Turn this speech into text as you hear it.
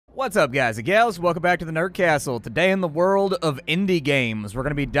What's up, guys and gals? Welcome back to the Nerd Castle. Today in the world of indie games, we're going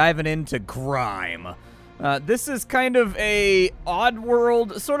to be diving into Grime. This is kind of a odd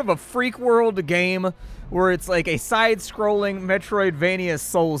world, sort of a freak world game, where it's like a side-scrolling Metroidvania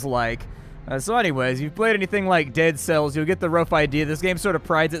Souls-like. So anyways, if you've played anything like Dead Cells, you'll get the rough idea. This game sort of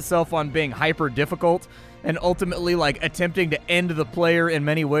prides itself on being hyper-difficult, and ultimately, like, attempting to end the player in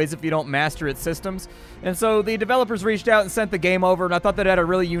many ways if you don't master its systems. And so the developers reached out and sent the game over, and I thought that had a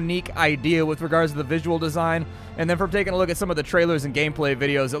really unique idea with regards to the visual design. And then from taking a look at some of the trailers and gameplay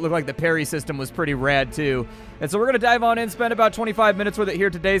videos, it looked like the parry system was pretty rad, too. And so we're going to dive on in, spend about 25 minutes with it here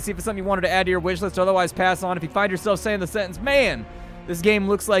today, see if it's something you wanted to add to your wish list, otherwise pass on. If you find yourself saying the sentence, man, this game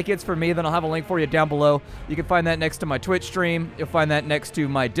looks like it's for me, then I'll have a link for you down below. You can find that next to my Twitch stream. You'll find that next to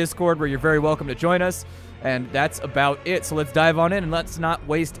my Discord, where you're very welcome to join us. And that's about it. So let's dive on in and let's not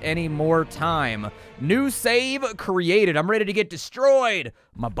waste any more time. New save created. I'm ready to get destroyed.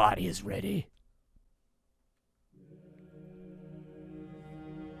 My body is ready.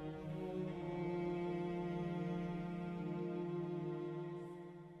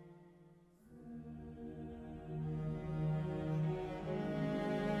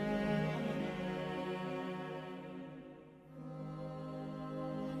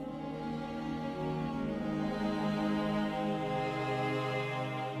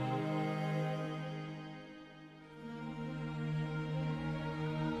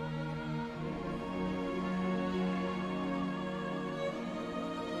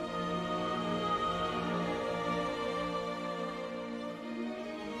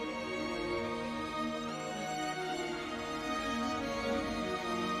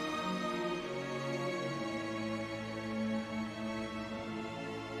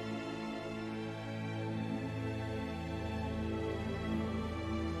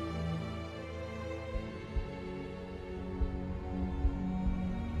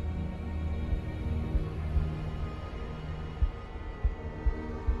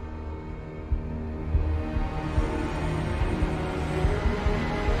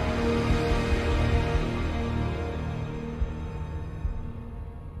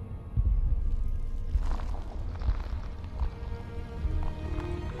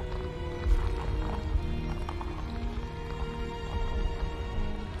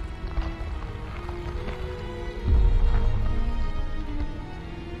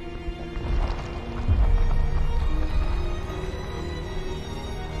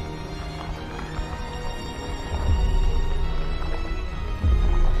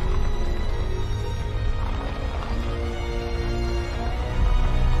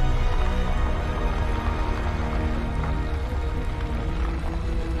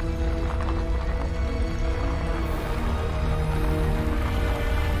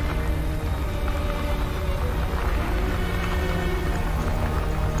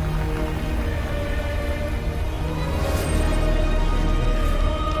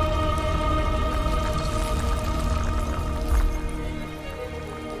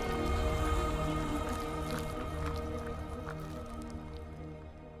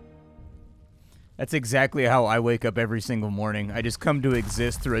 That's exactly how I wake up every single morning. I just come to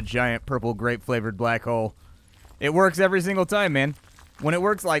exist through a giant purple grape-flavored black hole. It works every single time, man. When it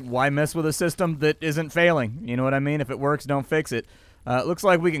works, like, why mess with a system that isn't failing? You know what I mean? If it works, don't fix it. It looks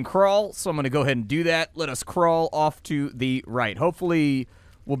like we can crawl, so I'm going to go ahead and do that. Let us crawl off to the right. Hopefully,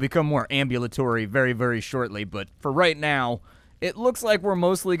 we'll become more ambulatory very, very shortly. But for right now, it looks like we're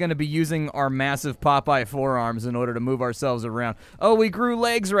mostly going to be using our massive Popeye forearms in order to move ourselves around. Oh, we grew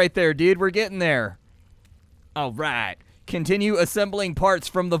legs right there, dude. We're getting there. All right. Continue assembling parts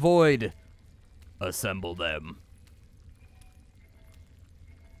from the void. Assemble them.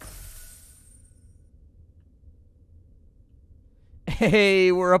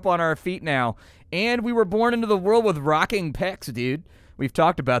 Hey, we're up on our feet now. And we were born into the world with rocking pecs, dude. We've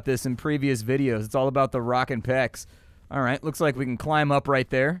talked about this in previous videos. It's all about the rocking pecs. All right, looks like we can climb up right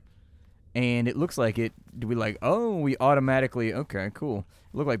there. And it looks like it, do we like, oh, we automatically, okay, cool.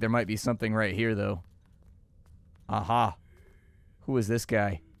 Look like there might be something right here, though. Aha. Who is this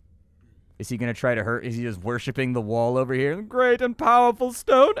guy? Is he going to try to hurt? Is he just worshiping the wall over here? Great and powerful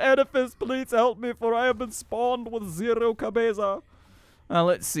stone edifice, please help me, for I have been spawned with zero cabeza.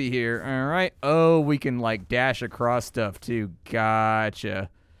 Let's see here. All right. Oh, we can, like, dash across stuff, too. Gotcha.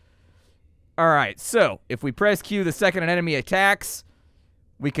 All right, so if we press Q the second an enemy attacks,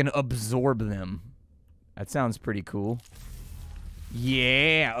 we can absorb them. That sounds pretty cool.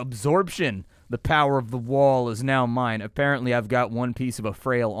 Yeah, absorption. The power of the wall is now mine. Apparently, I've got one piece of a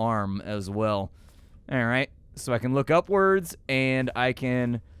frail arm as well. All right, so I can look upwards, and I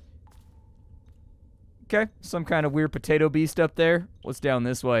can Okay, some kind of weird potato beast up there. What's down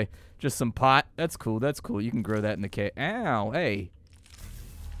this way? Just some pot. That's cool, that's cool. You can grow that in the cave. Ow, hey.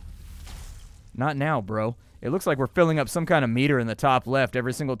 Not now, bro. It looks like we're filling up some kind of meter in the top left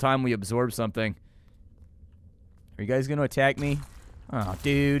every single time we absorb something. Are you guys going to attack me? Oh,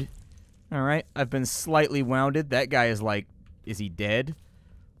 dude. Alright, I've been slightly wounded. That guy is like, is he dead?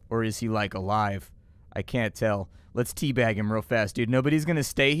 Or is he like alive? I can't tell. Let's teabag him real fast, dude. Nobody's going to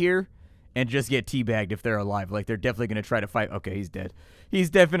stay here and just get teabagged if they're alive. Like, they're definitely going to try to fight. Okay, he's dead. He's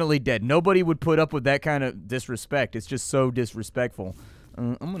definitely dead. Nobody would put up with that kind of disrespect. It's just so disrespectful.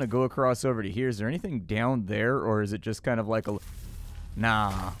 I'm going to go across over to here. Is there anything down there, or is it just kind of like a...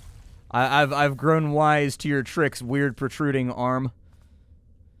 Nah. I've grown wise to your tricks, weird protruding arm.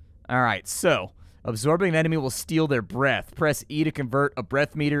 Alright, so... Absorbing an enemy will steal their breath. Press E to convert a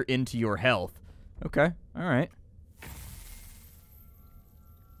breath meter into your health. Okay, alright.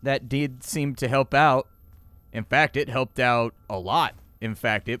 That did seem to help out. In fact, it helped out a lot. In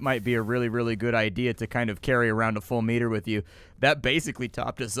fact, it might be a really, really good idea to kind of carry around a full meter with you. That basically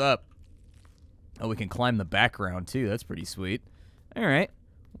topped us up. Oh, we can climb the background, too. That's pretty sweet. Alright.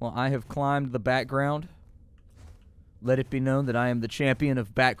 Well, I have climbed the background. Let it be known that I am the champion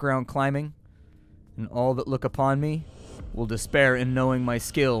of background climbing. And all that look upon me will despair in knowing my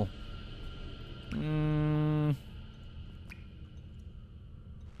skill.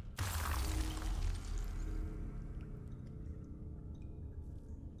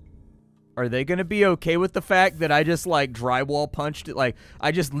 Are they going to be okay with the fact that I just, like, drywall punched it? Like,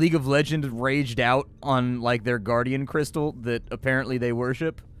 I just League of Legends raged out on, like, their guardian crystal that apparently they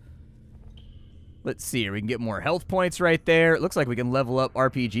worship? Let's see here. We can get more health points right there. It looks like we can level up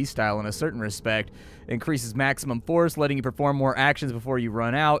RPG style in a certain respect. Increases maximum force, letting you perform more actions before you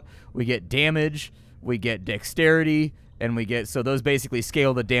run out. We get damage. We get dexterity. And we get... So those basically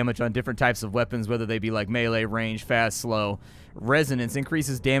scale the damage on different types of weapons, whether they be like melee, range, fast, slow. Resonance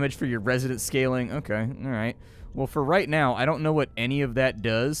increases damage for your resonance scaling. Okay, alright. Well, for right now, I don't know what any of that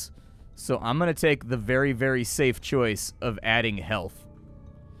does. So I'm going to take the very, very safe choice of adding health.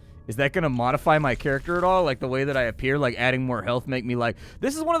 Is that going to modify my character at all? Like the way that I appear, like adding more health make me like...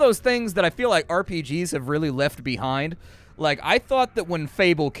 This is one of those things that I feel like RPGs have really left behind. Like, I thought that when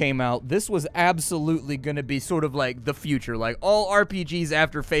Fable came out, this was absolutely going to be sort of like the future. Like, all RPGs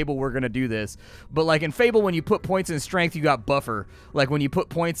after Fable were going to do this. But like in Fable, when you put points in strength, you got buffer. Like when you put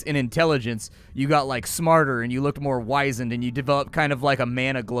points in intelligence, you got like smarter and you looked more wizened and you developed kind of like a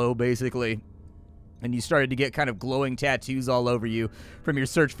mana glow, basically. And you started to get kind of glowing tattoos all over you from your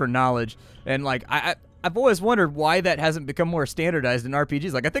search for knowledge. And, like, I've always wondered why that hasn't become more standardized in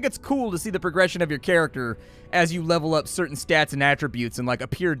RPGs. Like, I think it's cool to see the progression of your character as you level up certain stats and attributes and, like,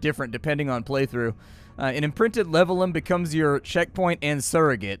 appear different depending on playthrough. An imprinted levelum becomes your checkpoint and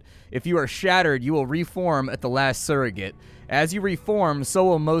surrogate. If you are shattered, you will reform at the last surrogate. As you reform, so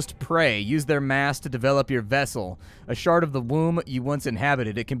will most prey. Use their mass to develop your vessel. A shard of the womb you once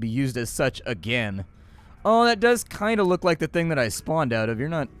inhabited. It can be used as such again. Oh, that does kind of look like the thing that I spawned out of. You're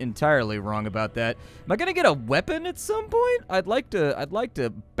not entirely wrong about that. Am I gonna get a weapon at some point? I'd like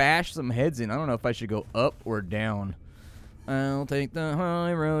to bash some heads in. I don't know if I should go up or down. I'll take the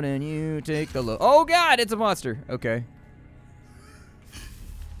high road and you take the low. Oh God, it's a monster. Okay.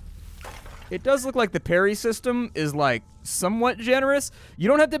 It does look like the parry system is, like, somewhat generous. You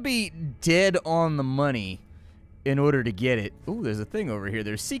don't have to be dead on the money in order to get it. Ooh, there's a thing over here.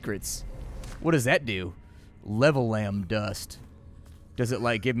 There's secrets. What does that do? Level lamb dust. Does it,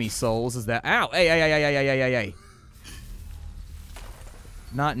 like, give me souls? Is that... Ow! Hey, hey, hey, hey, hey, hey, hey, hey.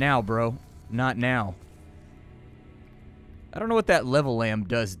 Not now, bro. Not now. I don't know what that level lamb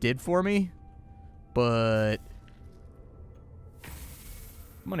did for me, but...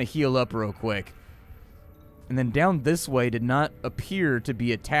 I'm going to heal up real quick. And then down this way did not appear to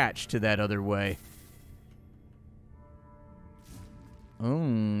be attached to that other way.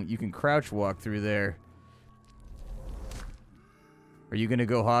 Oh, you can crouch walk through there. Are you going to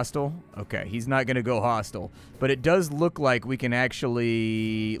go hostile? Okay, he's not going to go hostile. But it does look like we can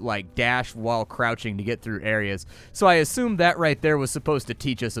actually, like, dash while crouching to get through areas. So I assume that right there was supposed to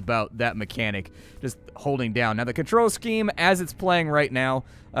teach us about that mechanic, just holding down. Now, the control scheme, as it's playing right now,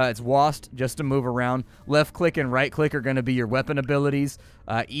 it's WASD, just to move around. Left click and right click are going to be your weapon abilities.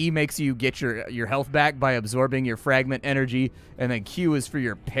 E makes you get your health back by absorbing your fragment energy. And then Q is for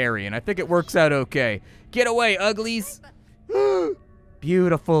your parry. And I think it works out okay. Get away, uglies!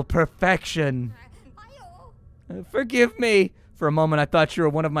 Beautiful perfection. Forgive me. For a moment, I thought you were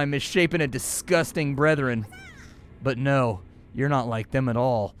one of my misshapen and disgusting brethren. But no, you're not like them at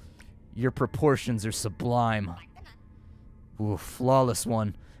all. Your proportions are sublime. Ooh, flawless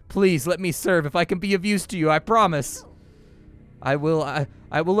one. Please let me serve if I can be of use to you, I promise. I will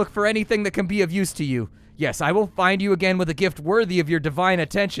look for anything that can be of use to you. Yes, I will find you again with a gift worthy of your divine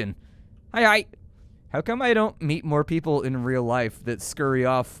attention. Hi. How come I don't meet more people in real life that scurry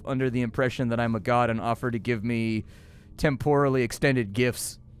off under the impression that I'm a god and offer to give me temporally extended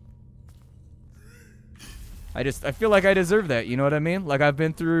gifts? I feel like I deserve that, you know what I mean? Like I've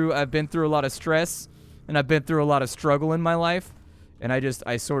been through a lot of stress and I've been through a lot of struggle in my life, and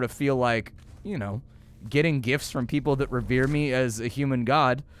I sort of feel like, you know, getting gifts from people that revere me as a human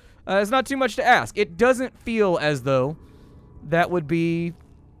god is not too much to ask. It doesn't feel as though that would be,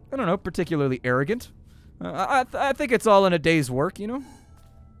 I don't know, particularly arrogant. I think it's all in a day's work, you know?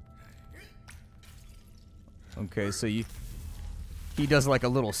 Okay, so he does like a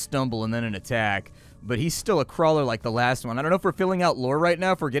little stumble and then an attack, but he's still a crawler like the last one. I don't know if we're filling out lore right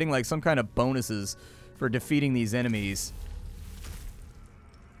now, if we're getting like some kind of bonuses for defeating these enemies.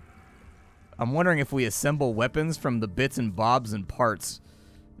 I'm wondering if we assemble weapons from the bits and bobs and parts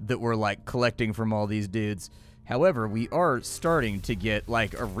that we're like collecting from all these dudes. However, we are starting to get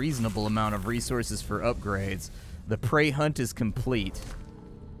like a reasonable amount of resources for upgrades. The prey hunt is complete.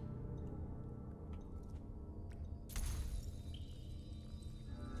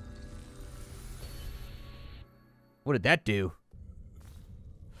 What did that do?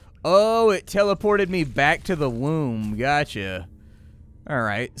 Oh, it teleported me back to the womb. Gotcha.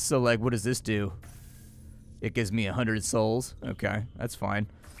 Alright, so like, what does this do? It gives me 100 souls. Okay, that's fine.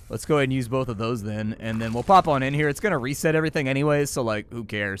 Let's go ahead and use both of those then, and then we'll pop on in here. It's going to reset everything anyways, so like, who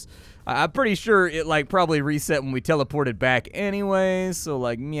cares? I'm pretty sure it like probably reset when we teleported back anyways, so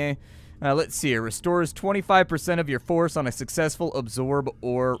like, meh. Let's see here. Restores 25% of your force on a successful absorb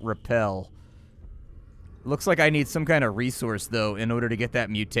or repel. Looks like I need some kind of resource, though, in order to get that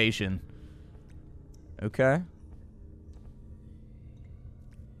mutation. Okay.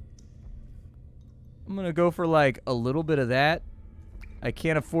 I'm going to go for, like, a little bit of that. I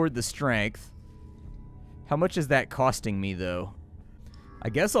can't afford the strength. How much is that costing me, though? I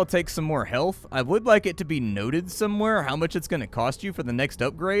guess I'll take some more health. I would like it to be noted somewhere how much it's going to cost you for the next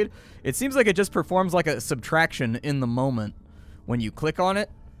upgrade. It seems like it just performs like a subtraction in the moment when you click on it.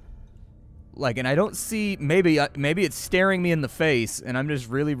 Like, and I don't see, maybe it's staring me in the face and I'm just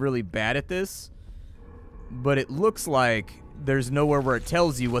really, really bad at this. But it looks like there's nowhere where it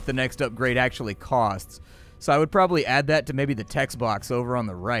tells you what the next upgrade actually costs. So I would probably add that to maybe the text box over on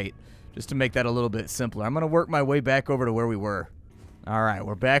the right, just to make that a little bit simpler. I'm going to work my way back over to where we were. All right,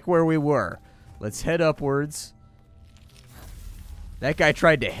 we're back where we were. Let's head upwards. That guy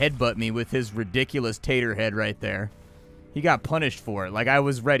tried to headbutt me with his ridiculous tater head right there. He got punished for it. Like, I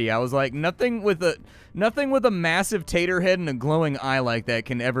was ready. I was like, nothing with a massive tater head and a glowing eye like that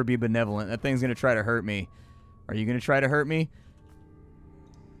can ever be benevolent. That thing's going to try to hurt me. Are you going to try to hurt me?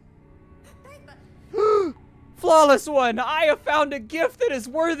 Flawless one! I have found a gift that is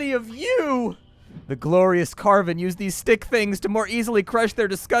worthy of you! The glorious Carven used these stick things to more easily crush their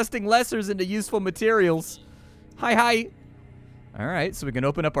disgusting lessers into useful materials. Hi. Alright, so we can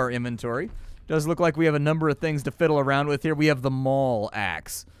open up our inventory. Does look like we have a number of things to fiddle around with here. We have the maul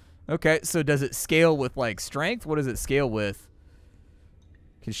axe. Okay, so does it scale with, like, strength? What does it scale with?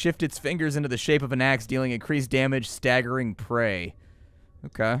 Can shift its fingers into the shape of an axe, dealing increased damage, staggering prey.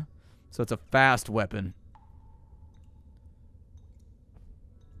 Okay, so it's a fast weapon.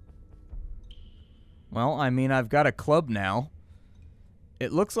 Well, I mean, I've got a club now.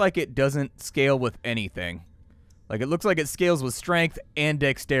 It looks like it doesn't scale with anything. Like, it looks like it scales with strength and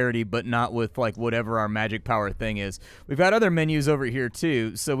dexterity, but not with, like, whatever our magic power thing is. We've got other menus over here,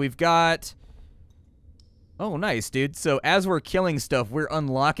 too. So we've got... Oh, nice, dude. So as we're killing stuff, we're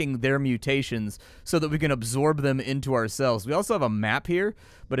unlocking their mutations so that we can absorb them into ourselves. We also have a map here,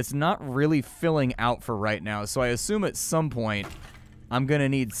 but it's not really filling out for right now. So I assume at some point I'm going to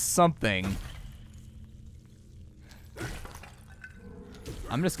need something...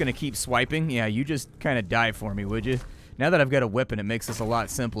 I'm just going to keep swiping. Yeah, you just kind of die for me, would you? Now that I've got a weapon, it makes this a lot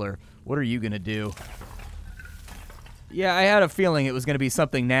simpler. What are you going to do? Yeah, I had a feeling it was going to be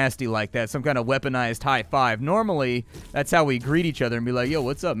something nasty like that. Some kind of weaponized high five. Normally, that's how we greet each other and be like, yo,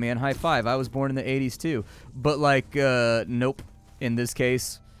 what's up, man? High five. I was born in the 80s, too. But, like, nope. In this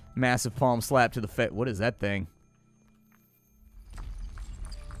case, massive palm slap to the face. What is that thing?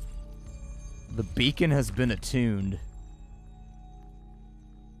 The beacon has been attuned.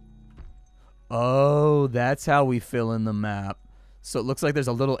 Oh, that's how we fill in the map. So it looks like there's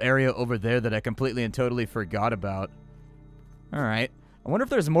a little area over there that I completely and totally forgot about. Alright. I wonder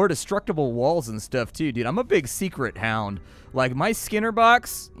if there's more destructible walls and stuff too, dude. I'm a big secret hound. Like, my Skinner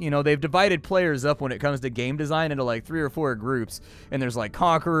box, you know, they've divided players up when it comes to game design into like 3 or 4 groups. And there's like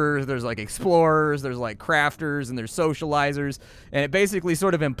conquerors, there's like explorers, there's like crafters, and there's socializers. And it basically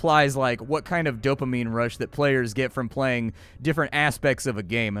sort of implies like what kind of dopamine rush that players get from playing different aspects of a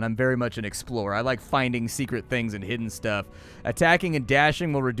game. And I'm very much an explorer. I like finding secret things and hidden stuff. Attacking and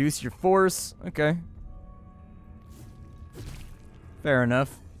dashing will reduce your force. Okay. Fair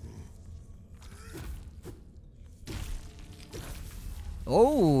enough.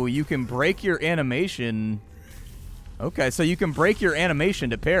 Oh, you can break your animation. Okay, so you can break your animation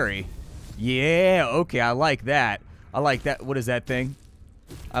to parry. Yeah, okay, I like that. I like that. What is that thing?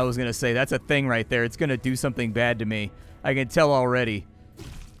 I was going to say, that's a thing right there. It's going to do something bad to me. I can tell already.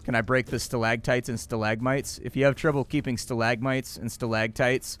 Can I break the stalactites and stalagmites? If you have trouble keeping stalagmites and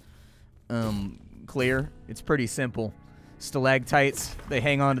stalactites clear, it's pretty simple. Stalactites, they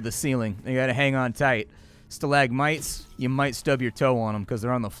hang on to the ceiling. They got to hang on tight. Stalagmites, you might stub your toe on them because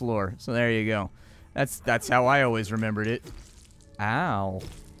they're on the floor. So there you go. That's how I always remembered it. Ow.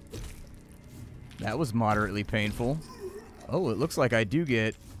 That was moderately painful. Oh, it looks like I do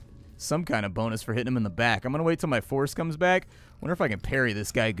get some kind of bonus for hitting him in the back. I'm going to wait till my force comes back. Wonder if I can parry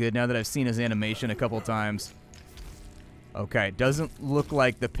this guy good now that I've seen his animation a couple times. Okay, doesn't look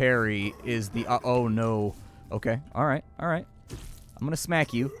like the parry is the... oh, no. Okay, all right, all right. I'm going to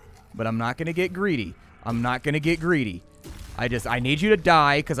smack you, but I'm not going to get greedy. I'm not going to get greedy. I need you to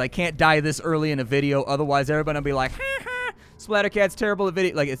die, because I can't die this early in a video. Otherwise, everybody will be like, ha ha, Splattercat's terrible at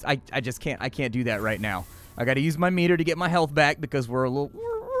video. Like, I just can't. I can't do that right now. I got to use my meter to get my health back because we're a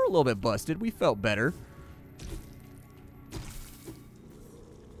little bit busted. We felt better.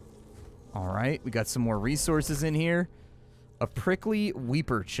 All right, we got some more resources in here. A prickly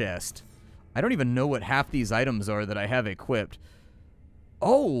weeper chest. I don't even know what half these items are that I have equipped.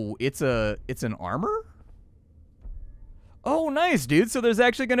 Oh, it's an armor? Oh, nice, dude. So there's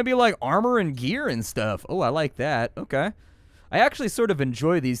actually going to be, like, armor and gear and stuff. Oh, I like that. Okay. I actually sort of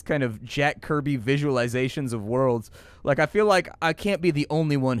enjoy these kind of Jack Kirby visualizations of worlds. Like, I feel like I can't be the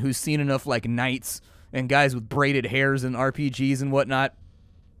only one who's seen enough, like, knights and guys with braided hairs and RPGs and whatnot.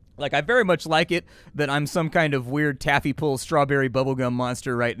 Like, I very much like it that I'm some kind of weird taffy pull strawberry bubblegum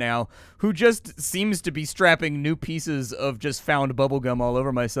monster right now who just seems to be strapping new pieces of just found bubblegum all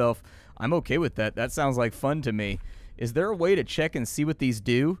over myself. I'm okay with that. That sounds like fun to me. Is there a way to check and see what these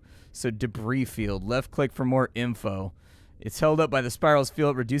do? So, debris field. Left click for more info. It's held up by the spiral's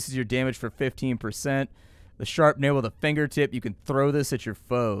field. It reduces your damage for 15%. The sharp nail with a fingertip. You can throw this at your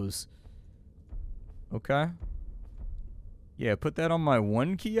foes. Okay. Yeah, put that on my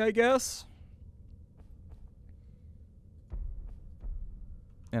 1 key, I guess.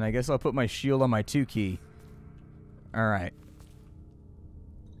 And I guess I'll put my shield on my 2 key. Alright.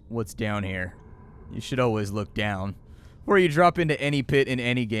 What's down here? You should always look down. Or you drop into any pit in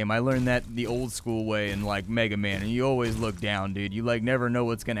any game. I learned that the old school way in, like, Mega Man. And you always look down, dude. You, like, never know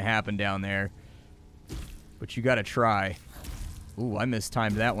what's going to happen down there. But you got to try. Ooh, I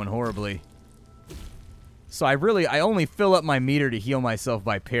mistimed that one horribly. So I only fill up my meter to heal myself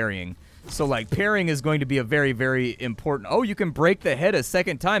by parrying. So, like, parrying is going to be a very, very important... Oh, you can break the head a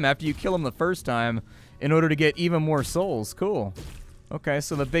second time after you kill him the first time in order to get even more souls. Cool. Okay,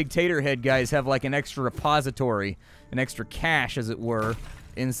 so the big tater head guys have, like, an extra repository, an extra cache, as it were,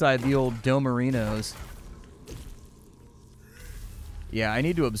 inside the old Domarinos. Yeah, I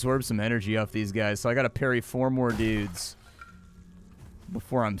need to absorb some energy off these guys, so I gotta parry 4 more dudes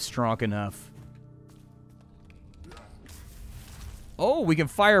before I'm strong enough. Oh, we can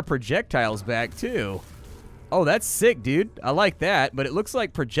fire projectiles back, too. Oh, that's sick, dude. I like that, but it looks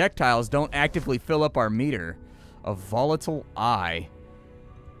like projectiles don't actively fill up our meter. A volatile eye.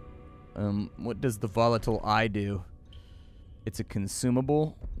 What does the volatile eye do? It's a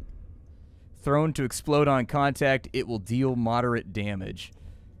consumable. Thrown to explode on contact, it will deal moderate damage.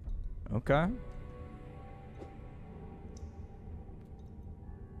 Okay.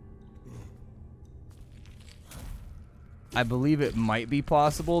 I believe it might be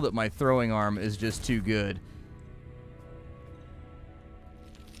possible that my throwing arm is just too good.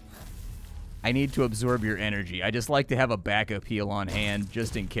 I need to absorb your energy. I just like to have a backup heal on hand,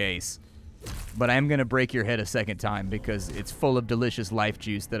 just in case. But I am going to break your head a second time because it's full of delicious life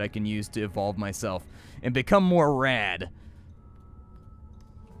juice that I can use to evolve myself and become more rad.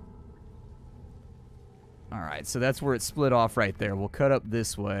 Alright, so that's where it split off right there. We'll cut up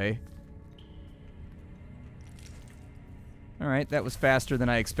this way. Alright, that was faster than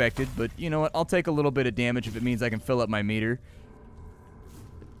I expected, but you know what? I'll take a little bit of damage if it means I can fill up my meter.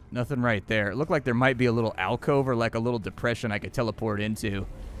 Nothing right there. It looked like there might be a little alcove or like a little depression I could teleport into.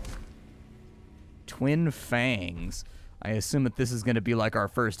 Twin fangs. I assume that this is going to be like our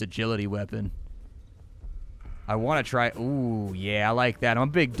first agility weapon. I want to try... Ooh, yeah, I like that. I'm a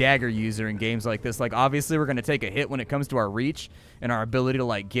big dagger user in games like this. Like, obviously, we're going to take a hit when it comes to our reach and our ability to,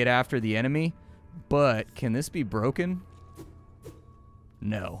 like, get after the enemy. But can this be broken?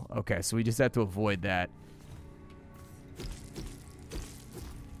 No. Okay, so we just have to avoid that.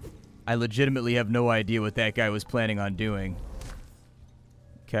 I legitimately have no idea what that guy was planning on doing.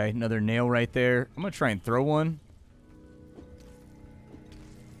 Okay, another nail right there. I'm going to try and throw one.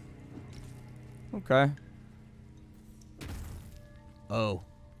 Okay. Oh.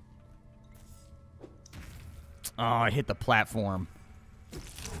 Oh, I hit the platform.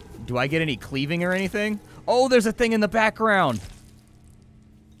 Do I get any cleaving or anything? Oh, there's a thing in the background.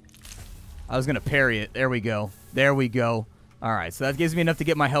 I was going to parry it. There we go. There we go. All right, so that gives me enough to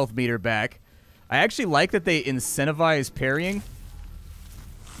get my health meter back. I actually like that they incentivize parrying.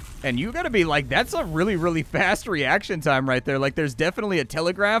 And you got to be like, that's a really, really fast reaction time right there. Like, there's definitely a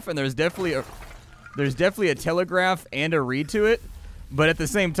telegraph, and there's definitely a telegraph and a read to it. But at the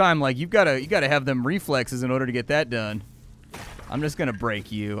same time, like, you gotta have them reflexes in order to get that done. I'm just gonna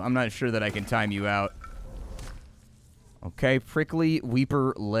break you. I'm not sure that I can time you out. Okay, prickly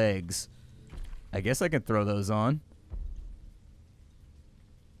weeper legs. I guess I can throw those on.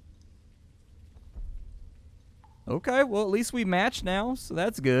 Okay, well, at least we match now, so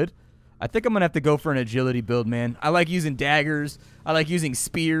that's good. I think I'm going to have to go for an agility build, man. I like using daggers. I like using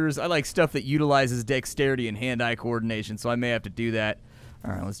spears. I like stuff that utilizes dexterity and hand-eye coordination, so I may have to do that.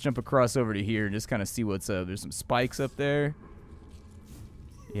 All right, let's jump across over to here and just kind of see what's up. There's some spikes up there.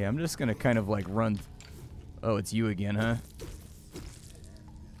 Yeah, I'm just going to kind of like run. Oh, it's you again, huh?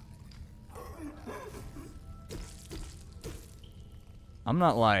 I'm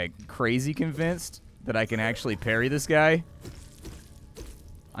not like crazy convinced that I can actually parry this guy.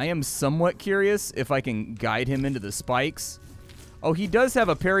 I am somewhat curious if I can guide him into the spikes. Oh, he does have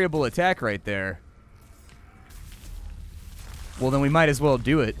a parryable attack right there. Well, then we might as well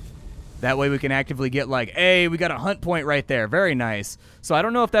do it. That way we can actively get like, hey, we got a hunt point right there. Very nice. So I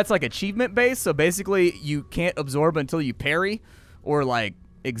don't know if that's like achievement based. So basically you can't absorb until you parry, or like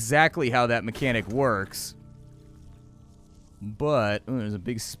exactly how that mechanic works. But ooh, there's a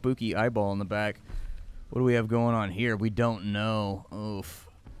big spooky eyeball in the back. What do we have going on here? We don't know. Oof.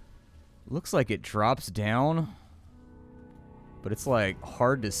 Looks like it drops down, but it's like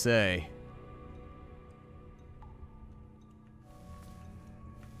hard to say.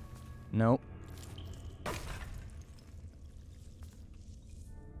 Nope.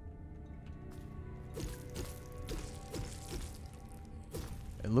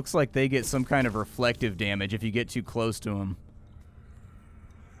 It looks like they get some kind of reflective damage if you get too close to them.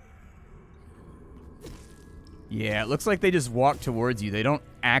 Yeah, it looks like they just walk towards you. They don't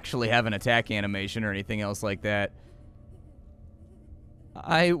actually have an attack animation or anything else like that.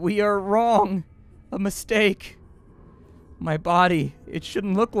 We are wrong. A mistake. My body, it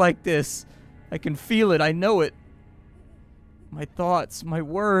shouldn't look like this. I can feel it. I know it. My thoughts, my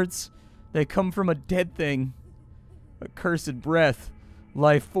words, they come from a dead thing. A cursed breath.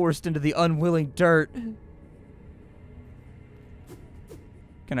 Life forced into the unwilling dirt.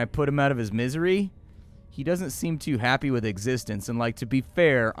 Can I put him out of his misery? He doesn't seem too happy with existence, and like, to be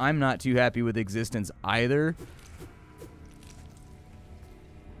fair, I'm not too happy with existence either.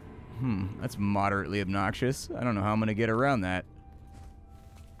 That's moderately obnoxious. I don't know how I'm gonna get around that.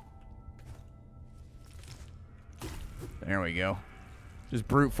 There we go. Just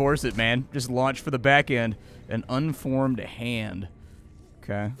brute force it, man. Just launch for the back end. An unformed hand.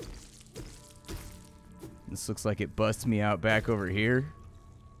 Okay. This looks like it busts me out back over here.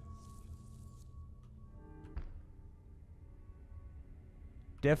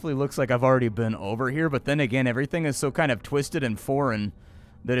 Definitely looks like I've already been over here, but then again, everything is so kind of twisted and foreign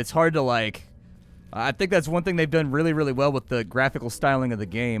that it's hard to like... I think that's one thing they've done really, really well with the graphical styling of the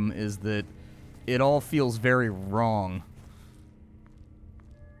game, is that it all feels very wrong.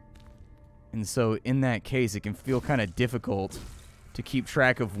 And so in that case, it can feel kind of difficult to keep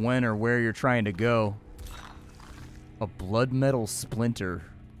track of when or where you're trying to go. A blood metal splinter.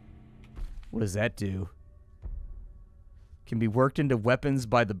 What does that do? Can be worked into weapons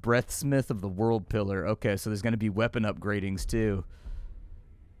by the breathsmith of the world pillar. Okay, so there's going to be weapon upgradings too.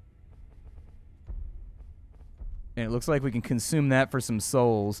 And it looks like we can consume that for some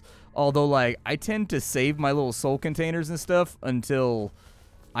souls. Although, like, I tend to save my little soul containers and stuff until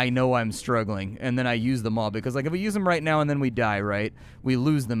I know I'm struggling. And then I use them all. Because, like, if we use them right now and then we die, right? We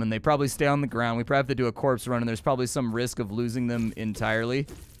lose them and they probably stay on the ground. We probably have to do a corpse run and there's probably some risk of losing them entirely.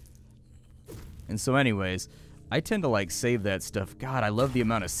 And so anyways, I tend to like save that stuff. God, I love the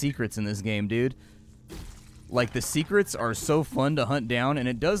amount of secrets in this game, dude. Like, the secrets are so fun to hunt down, and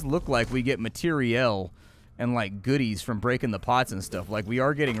it does look like we get materiel and like goodies from breaking the pots and stuff. Like, we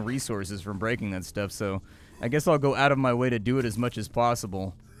are getting resources from breaking that stuff, so I guess I'll go out of my way to do it as much as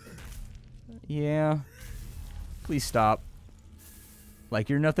possible. Yeah. Please stop. Like,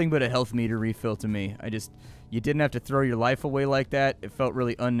 you're nothing but a health meter refill to me. You didn't have to throw your life away like that. It felt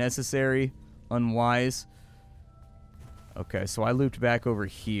really unnecessary, unwise. Okay, so I looped back over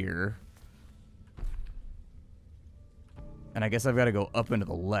here. And I guess I've got to go up and to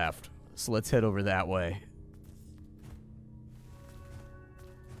the left. So let's head over that way.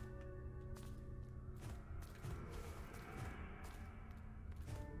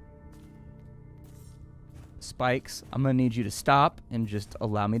 Spikes, I'm going to need you to stop and just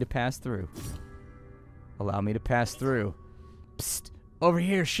allow me to pass through. Allow me to pass through. Psst, over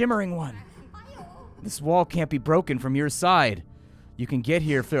here, shimmering one. This wall can't be broken from your side. You can get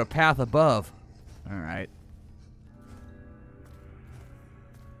here through a path above. All right.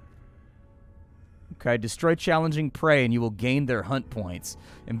 Okay, destroy challenging prey and you will gain their hunt points.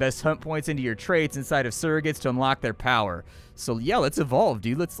 Invest hunt points into your traits inside of surrogates to unlock their power. So yeah, let's evolve,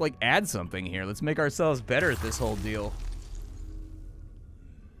 dude. Let's like add something here. Let's make ourselves better at this whole deal.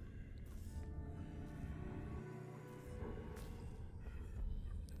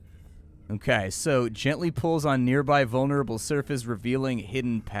 Okay, so gently pulls on nearby vulnerable surface, revealing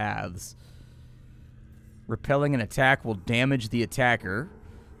hidden paths. Repelling an attack will damage the attacker.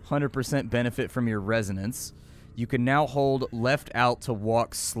 100% benefit from your resonance. You can now hold left alt to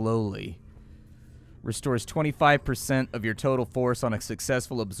walk slowly. Restores 25% of your total force on a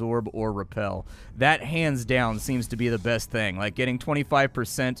successful absorb or repel. That hands down seems to be the best thing. Like getting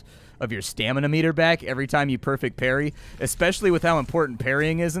 25% of your stamina meter back every time you perfect parry, especially with how important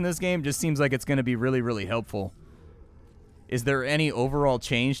parrying is in this game, just seems like it's going to be really, really helpful. Is there any overall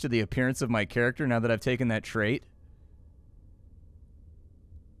change to the appearance of my character now that I've taken that trait?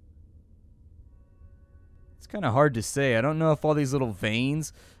 Kind of hard to say. I don't know if all these little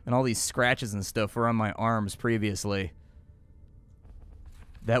veins and all these scratches and stuff were on my arms previously.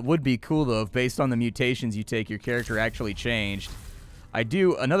 That would be cool though if based on the mutations you take your character actually changed.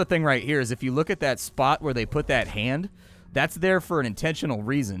 Another thing right here is if you look at that spot where they put that hand, that's there for an intentional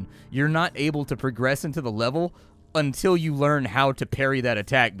reason. You're not able to progress into the level until you learn how to parry that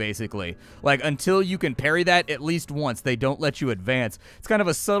attack, basically. Like, until you can parry that at least once, they don't let you advance. It's kind of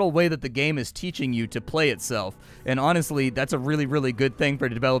a subtle way that the game is teaching you to play itself. And honestly, that's a really, really good thing for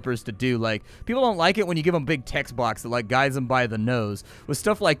developers to do. Like, people don't like it when you give them a big text box that, like, guides them by the nose. With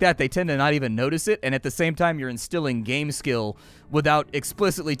stuff like that, they tend to not even notice it, and at the same time, you're instilling game skill without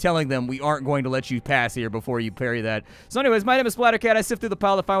explicitly telling them we aren't going to let you pass here before you parry that. So anyways, my name is Splattercat. I sift through the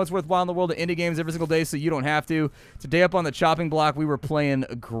pile to find what's worthwhile in the world of indie games every single day so you don't have to. Today up on the chopping block, we were playing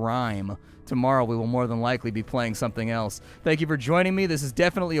Grime. Tomorrow, we will more than likely be playing something else. Thank you for joining me. This is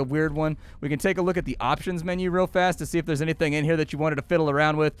definitely a weird one. We can take a look at the options menu real fast to see if there's anything in here that you wanted to fiddle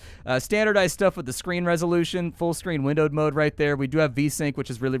around with. Standardized stuff with the screen resolution, full screen windowed mode right there. We do have VSync, which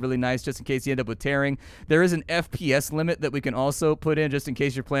is really, really nice just in case you end up with tearing. There is an FPS limit that we can also put in just in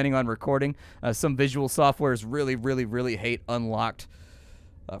case you're planning on recording. Some visual softwares really, really, really hate unlocked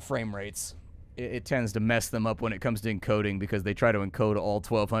frame rates. It tends to mess them up when it comes to encoding because they try to encode all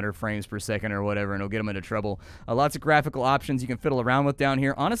 1200 frames per second or whatever, and it'll get them into trouble. Lots of graphical options you can fiddle around with down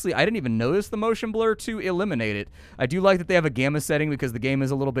here. Honestly, I didn't even notice the motion blur to eliminate it. I do like that they have a gamma setting because the game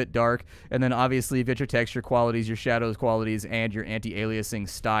is a little bit dark, and then obviously you've got your texture qualities, your shadows qualities, and your anti-aliasing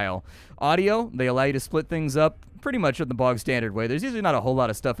style. Audio, they allow you to split things up pretty much in the bog standard way. There's usually not a whole lot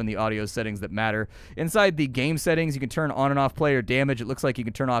of stuff in the audio settings that matter. Inside the game settings, you can turn on and off player damage. It looks like you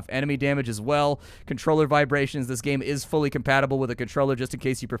can turn off enemy damage as well. Controller vibrations. This game is fully compatible with a controller just in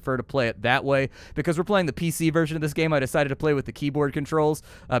case you prefer to play it that way. Because we're playing the PC version of this game, I decided to play with the keyboard controls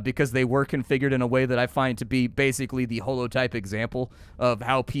because they were configured in a way that I find to be basically the holotype example of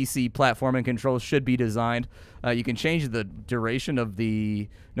how PC platforming controls should be designed. You can change the duration of the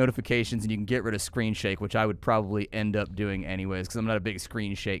notifications, and you can get rid of screen shake, which I would probably end up doing anyways because I'm not a big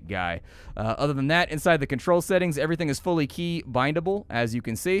screen shake guy. Other than that, inside the control settings, everything is fully key bindable, as you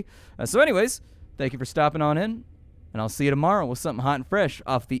can see. So anyways, thank you for stopping on in, and I'll see you tomorrow with something hot and fresh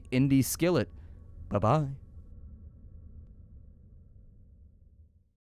off the Indie Skillet. Bye-bye.